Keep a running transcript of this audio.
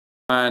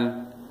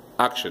And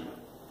action.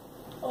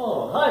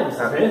 Oh, hi,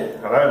 Mr. Smith.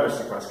 Hello,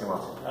 Mr. Klasky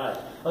Martin. Hi.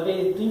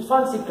 Okay, do you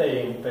fancy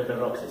playing paper,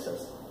 rock,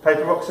 scissors?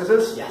 Paper, rock,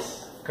 scissors?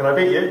 Yes. Can I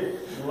beat you?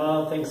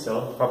 Well, I think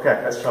so. Okay,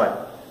 let's try.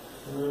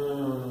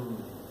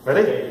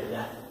 Ready? Okay,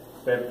 yeah.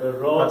 Paper,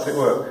 rock. How does it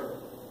work?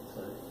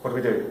 Sorry. What do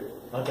we do?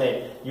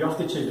 Okay, you have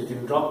to choose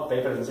between rock,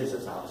 paper, and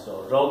scissors now.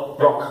 So, rock,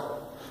 Rock.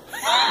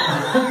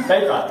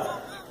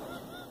 paper.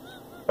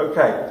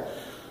 Okay.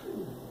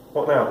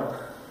 What now?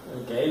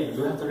 Okay,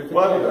 you have to repeat.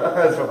 Well, again.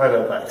 that's what I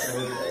don't know.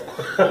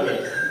 Okay.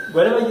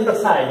 Whenever you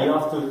decide, you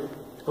have to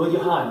put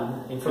your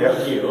hand in front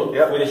of you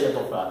Yep. with the shape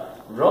of a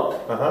rock,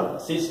 Uh-huh.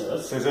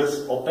 scissors,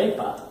 Scissors. or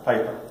paper.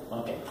 Paper.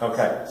 Okay.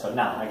 Okay. So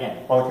now,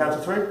 again. On the count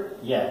of three?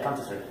 Yeah, count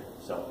to three.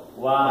 So,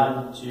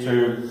 one, two,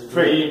 two,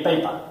 three,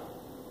 paper.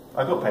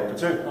 I got paper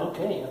too.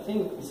 Okay, I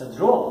think it's a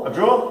draw. A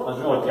draw? A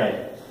draw,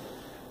 okay.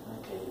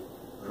 Okay.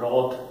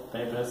 Rock,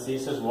 paper,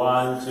 scissors.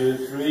 One, two,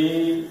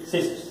 three,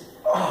 scissors.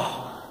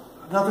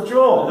 Another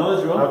draw.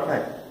 Another draw.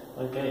 Okay.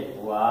 Okay.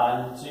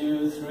 One,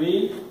 two,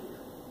 three.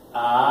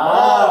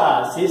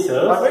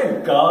 Scissors. I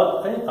win.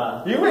 Got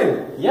paper. You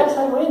win. Yes,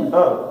 I win.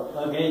 Oh,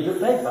 Okay, you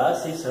paper,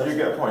 scissors. you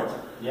get a point.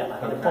 Yeah,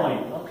 I get a Okay.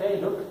 point.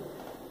 Okay, look.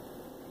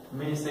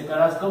 Mr.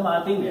 Carrasco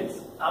Martin gets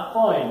a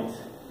point.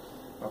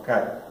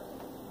 Okay.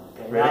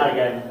 Okay, Ready? now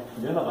again.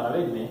 You're not gonna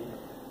beat me.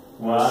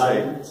 We'll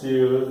One,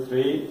 two,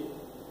 three.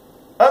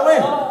 I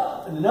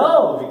win.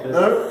 No, because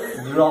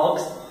No.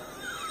 rocks,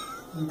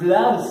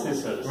 blood,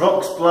 scissors.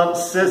 Rocks, blunt,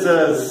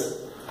 scissors.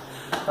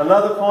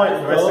 Another point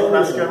for Mr.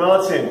 Klasky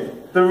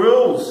Martin. The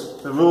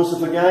rules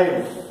of the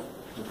game.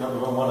 We've got the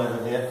wrong one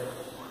over here.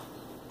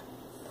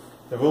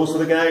 The rules of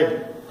the game.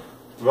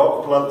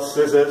 Rock, blunt,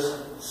 scissors.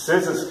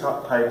 Scissors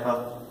cut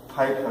paper.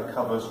 Paper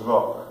covers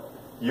rock.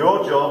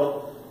 Your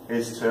job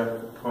is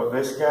to put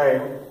this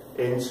game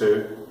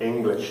into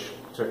English,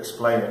 to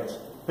explain it.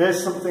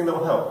 Here's something that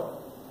will help.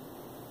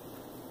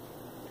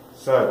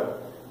 So,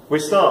 we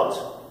start.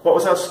 What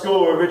was our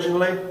score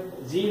originally?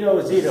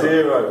 0, 0.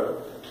 0.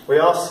 We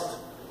asked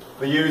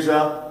the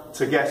user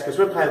to guess, because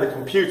we're playing the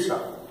computer.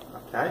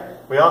 Okay?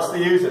 We asked the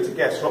user to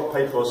guess rock,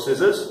 paper or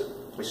scissors.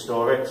 We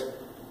store it.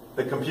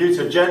 The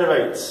computer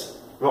generates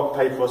rock,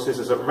 paper or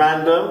scissors at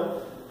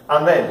random.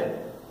 And then,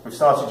 we've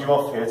started you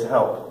off here to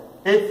help.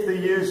 If the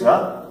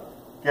user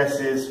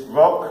guesses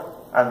rock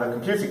and the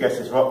computer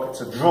guesses rock,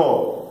 it's a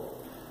draw.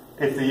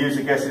 If the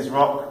user guesses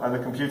rock and the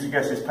computer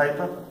guesses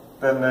paper,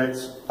 then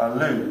it's a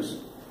lose.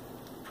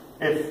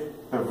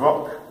 If the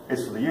rock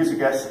is for the user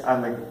guess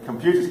and the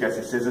computer's guess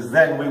is scissors,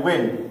 then we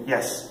win.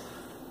 Yes.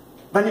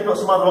 Then you've got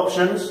some other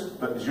options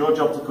that is your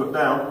job to put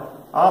down.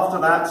 After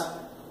that,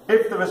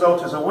 if the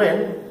result is a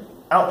win,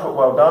 output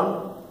well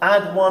done,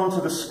 add 1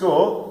 to the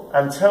score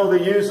and tell the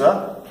user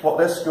what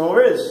their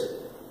score is.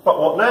 But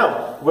what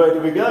now? Where do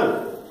we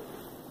go?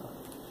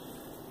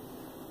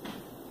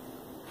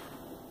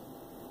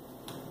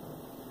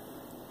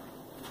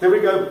 Do we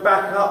go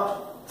back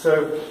up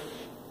to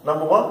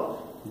number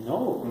 1?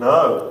 No.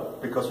 No,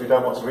 because we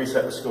don't want to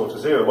reset the score to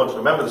 0. We want to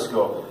remember the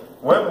score.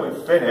 When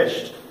we've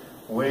finished,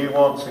 we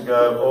want to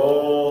go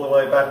all the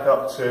way back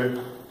up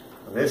to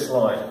this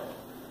line.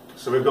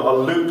 So we've got a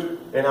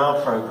loop in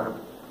our program.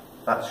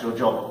 That's your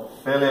job.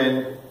 Fill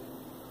in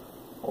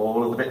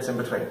all of the bits in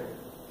between.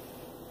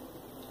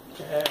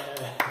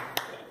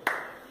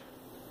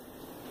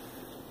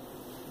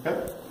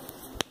 Okay?